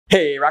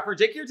Hey, Rockford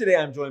Jake here. Today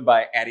I'm joined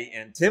by Addie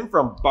and Tim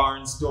from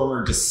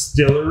Barnstormer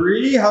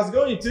Distillery. How's it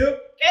going, you two?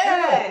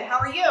 Good. How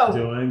are you?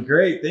 Doing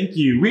great, thank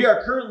you. We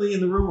are currently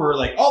in the room where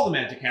like all the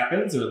magic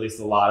happens, or at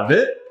least a lot of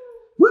it.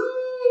 Woo!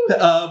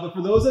 But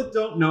for those that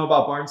don't know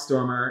about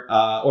Barnstormer,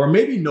 or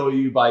maybe know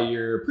you by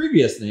your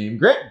previous name,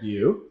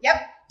 Grantview. Yep.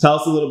 Tell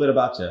us a little bit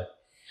about you.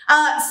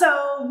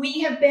 So we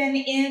have been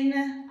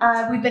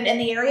we've been in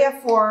the area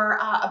for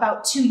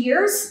about 2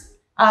 years.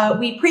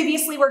 We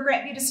previously were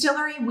Grantview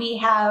Distillery. We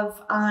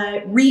have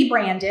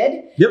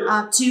rebranded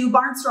to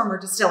Barnstormer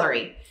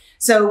Distillery.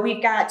 So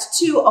we've got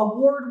 2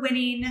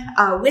 award-winning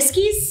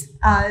whiskeys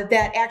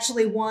that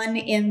actually won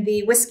in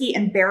the Whiskey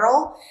and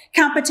Barrel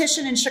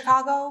competition in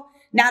Chicago.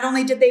 Not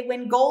only did they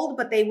win gold,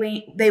 but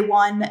they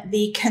won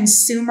the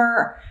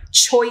Consumer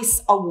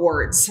Choice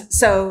Awards.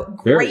 So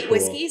great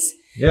whiskeys.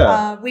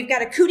 Yeah. We've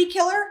got a Cootie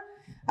Killer,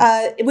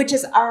 which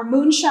is our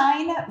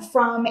moonshine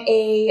from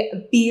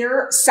a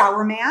beer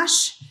sour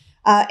mash.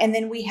 And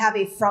then we have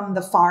a From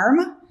the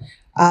Farm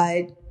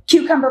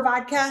cucumber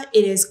vodka.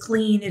 It is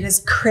clean. It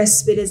is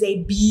crisp. It is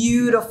a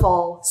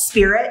beautiful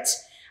spirit.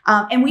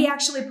 And we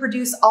actually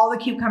produce all the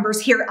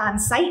cucumbers here on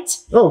site.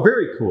 Oh,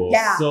 very cool.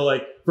 Yeah. So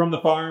like From the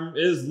Farm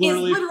is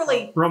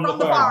literally from the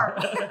farm.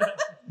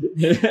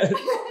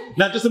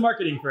 Not just a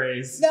marketing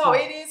phrase. No,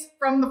 it is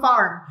from the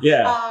farm.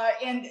 Yeah.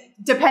 And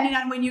depending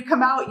on when you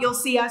come out, you'll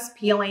see us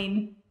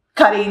peeling,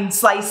 cutting,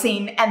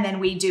 slicing, and then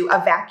we do a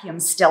vacuum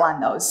still on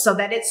those so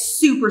that it's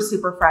super,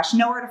 super fresh.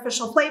 No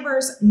artificial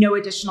flavors, no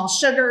additional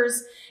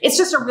sugars. It's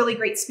just a really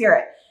great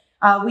spirit.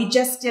 We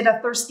just did a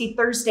Thirsty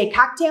Thursday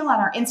cocktail on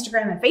our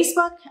Instagram and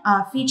Facebook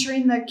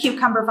featuring the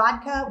cucumber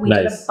vodka. We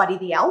did a Buddy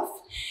the Elf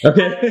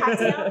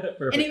cocktail,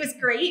 and it was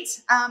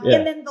great.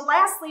 And then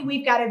lastly,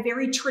 we've got a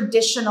very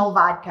traditional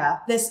vodka.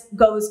 This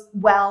goes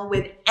well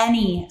with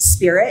any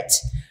spirit.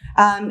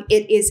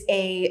 It is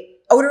a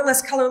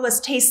odorless, colorless,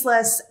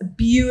 tasteless,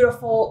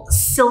 beautiful,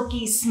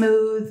 silky,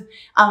 smooth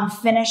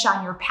finish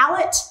on your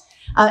palate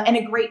and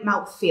a great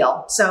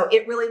mouthfeel. So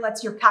it really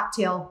lets your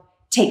cocktail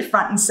take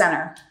front and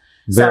center.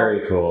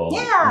 Very cool.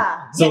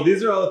 Yeah. So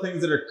these are all the things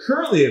that are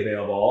currently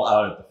available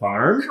out at the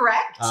farm.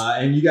 Correct.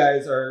 And you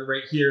guys are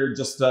right here,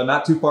 just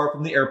not too far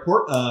from the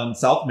airport on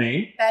South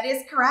Main. That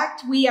is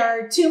correct. We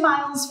are 2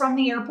 miles from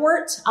the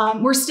airport.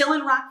 We're still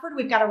in Rockford.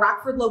 We've got a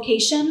Rockford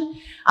location,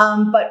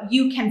 but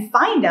you can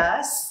find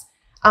us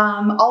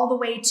all the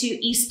way to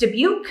East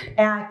Dubuque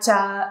at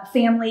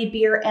Family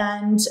Beer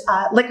and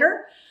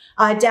Liquor,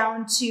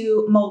 down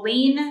to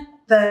Moline,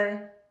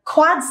 the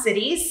Quad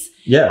Cities.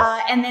 Yeah.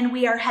 And then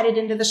we are headed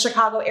into the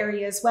Chicago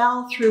area as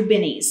well through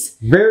Binny's.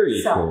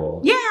 Very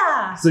cool.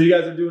 Yeah. So you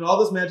guys are doing all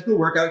this magical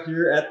work out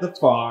here at the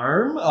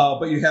farm,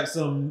 but you have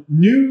some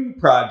new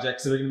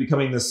projects that are going to be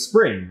coming this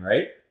spring,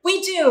 right? We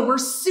do. We're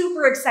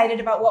super excited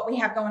about what we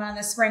have going on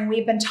this spring.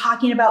 We've been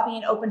talking about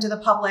being open to the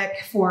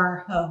public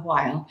for a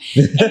while.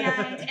 And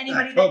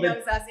anybody that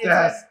knows us,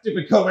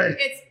 stupid COVID.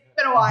 It's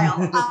been a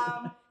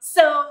while.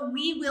 So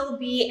we will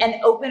be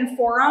an open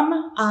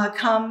forum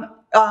come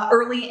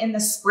early in the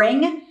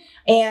spring.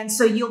 And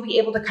so you'll be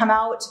able to come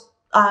out,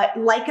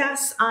 like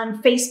us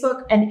on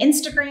Facebook and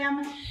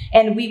Instagram,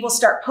 and we will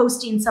start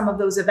posting some of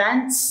those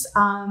events.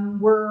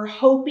 We're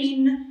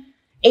hoping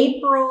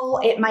April,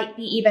 it might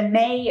be even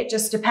May. It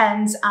just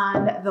depends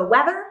on the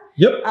weather.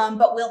 Yep.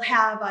 But we'll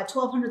have a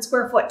 1,200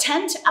 square foot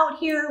tent out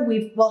here.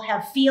 We'll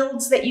have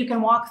fields that you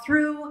can walk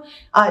through,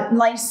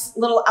 nice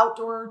little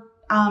outdoor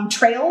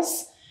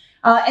trails.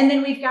 And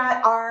then we've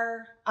got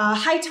our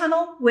high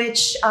tunnel,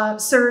 which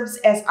serves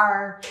as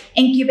our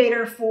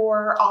incubator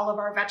for all of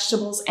our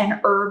vegetables and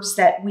herbs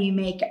that we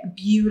make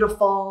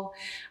beautiful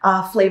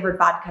flavored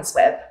vodkas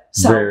with.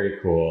 So, very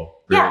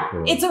cool. Very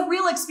cool. It's a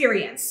real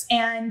experience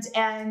and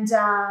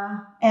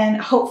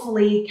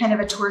hopefully kind of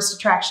a tourist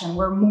attraction.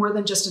 We're more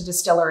than just a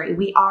distillery.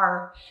 We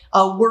are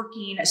a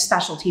working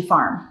specialty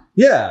farm.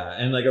 Yeah,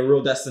 and like a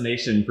real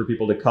destination for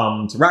people to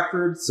come to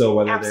Rockford. So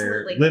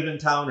whether they live in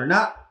town or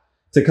not,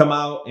 to come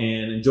out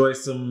and enjoy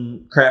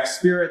some craft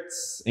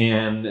spirits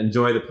and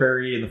enjoy the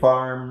prairie and the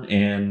farm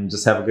and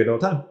just have a good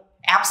old time.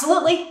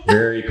 Absolutely.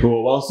 Very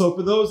cool. Well, so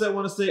for those that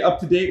want to stay up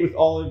to date with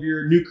all of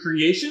your new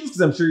creations,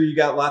 because I'm sure you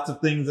got lots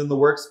of things in the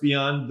works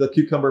beyond the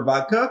cucumber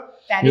vodka,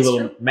 your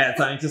little mad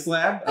scientist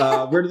lab,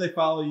 where do they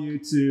follow you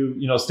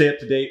to, stay up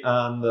to date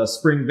on the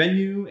spring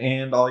venue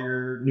and all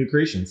your new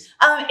creations?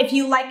 If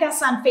you like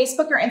us on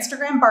Facebook or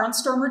Instagram,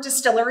 Barnstormer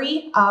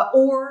Distillery,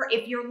 or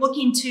if you're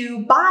looking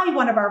to buy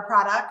one of our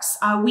products,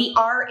 we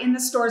are in the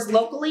stores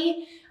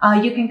locally.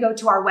 You can go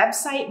to our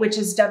website, which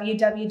is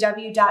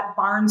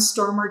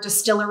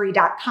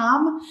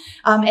www.barnstormerdistillery.com,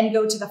 and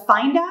go to the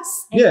Find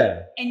Us.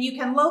 And you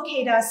can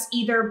locate us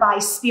either by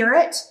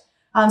spirit.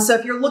 So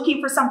if you're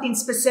looking for something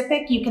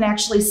specific, you can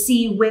actually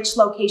see which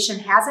location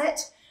has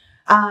it.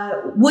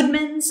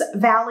 Woodman's,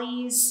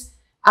 Valley's,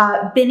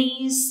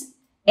 Binny's,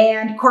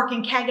 And Cork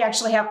and Keg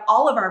actually have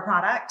all of our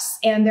products.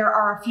 And there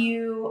are a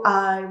few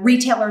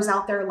retailers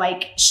out there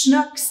like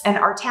Schnucks and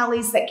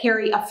Artali's that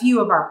carry a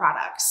few of our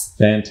products.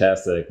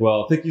 Fantastic.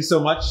 Well, thank you so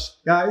much,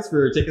 guys,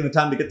 for taking the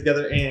time to get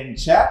together and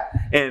chat.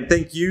 And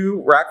thank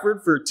you,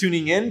 Rockford, for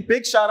tuning in.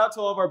 Big shout out to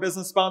all of our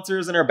business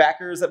sponsors and our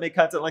backers that make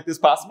content like this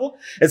possible.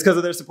 It's because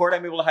of their support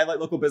I'm able to highlight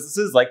local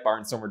businesses like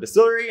Barnstormer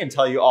Distillery and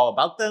tell you all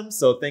about them.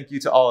 So thank you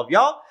to all of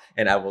y'all.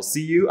 And I will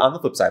see you on the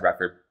flip side,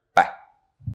 Rockford.